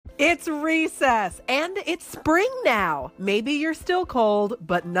It's recess, and it's spring now. Maybe you're still cold,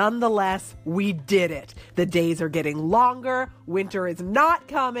 but nonetheless, we did it. The days are getting longer, winter is not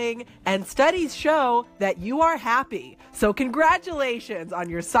coming, and studies show that you are happy. So congratulations on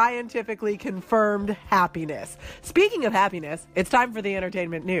your scientifically confirmed happiness. Speaking of happiness, it's time for the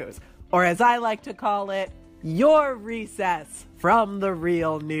entertainment news, or as I like to call it, your recess from the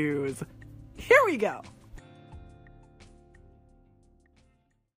real news. Here we go.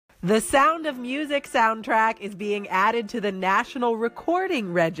 The Sound of Music soundtrack is being added to the National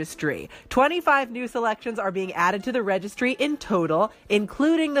Recording Registry. 25 new selections are being added to the registry in total,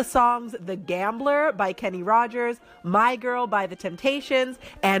 including the songs The Gambler by Kenny Rogers, My Girl by The Temptations,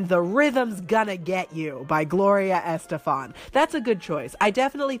 and The Rhythm's Gonna Get You by Gloria Estefan. That's a good choice. I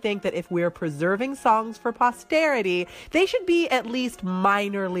definitely think that if we're preserving songs for posterity, they should be at least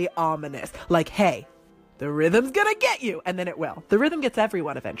minorly ominous. Like, hey, the rhythm's gonna get you, and then it will. The rhythm gets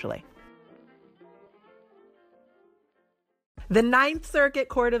everyone eventually. The Ninth Circuit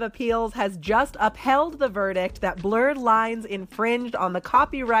Court of Appeals has just upheld the verdict that Blurred Lines infringed on the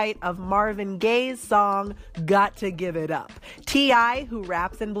copyright of Marvin Gaye's song, Got to Give It Up. T.I., who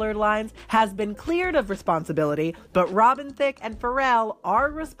raps in Blurred Lines, has been cleared of responsibility, but Robin Thicke and Pharrell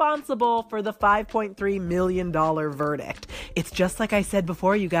are responsible for the $5.3 million verdict. It's just like I said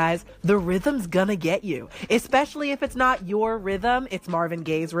before, you guys, the rhythm's gonna get you. Especially if it's not your rhythm, it's Marvin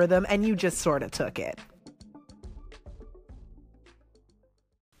Gaye's rhythm, and you just sort of took it.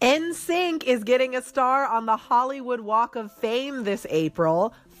 NSYNC is getting a star on the Hollywood Walk of Fame this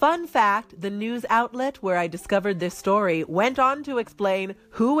April. Fun fact, the news outlet where I discovered this story went on to explain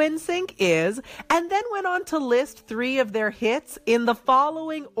who NSYNC is and then went on to list 3 of their hits in the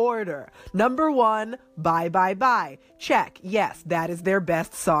following order. Number 1, Bye Bye Bye. Check. Yes, that is their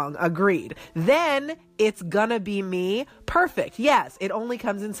best song. Agreed. Then, It's Gonna Be Me. Perfect. Yes, it only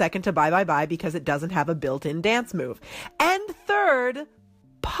comes in second to Bye Bye Bye because it doesn't have a built-in dance move. And third,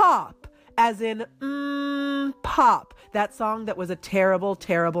 Pop, as in, Pop. That song that was a terrible,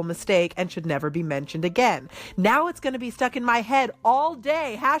 terrible mistake and should never be mentioned again. Now it's going to be stuck in my head all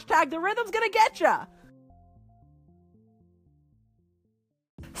day. Hashtag the rhythm's gonna get ya.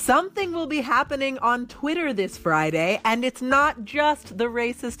 Something will be happening on Twitter this Friday, and it's not just the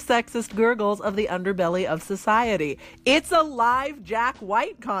racist, sexist gurgles of the underbelly of society. It's a live Jack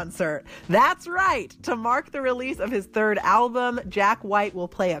White concert. That's right. To mark the release of his 3rd album, Jack White will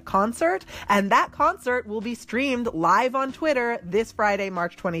play a concert, and that concert will be streamed live on Twitter this Friday,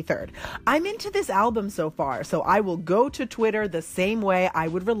 March 23rd. I'm into this album so far, so I will go to Twitter the same way I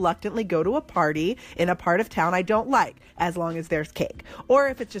would reluctantly go to a party in a part of town I don't like, as long as there's cake. Or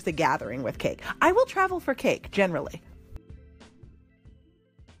if it's just a gathering with cake. I will travel for cake, generally.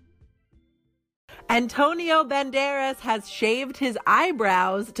 Antonio Banderas has shaved his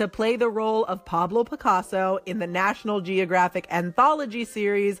eyebrows to play the role of Pablo Picasso in the National Geographic anthology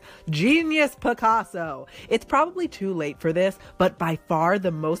series, Genius Picasso. It's probably too late for this, but by far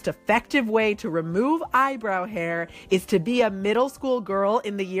the most effective way to remove eyebrow hair is to be a middle school girl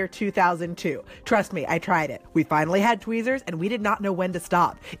in the year 2002. Trust me, I tried it. We finally had tweezers and we did not know when to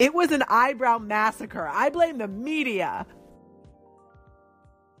stop. It was an eyebrow massacre. I blame the media.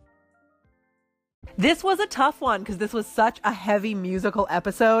 This was a tough one because this was such a heavy musical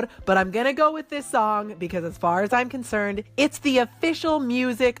episode, but I'm gonna go with this song because as far as I'm concerned, it's the official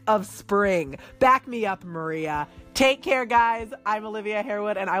music of spring. Back me up, Maria. Take care, guys. I'm Olivia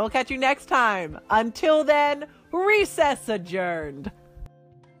Harewood, and I will catch you next time. Until then, recess adjourned.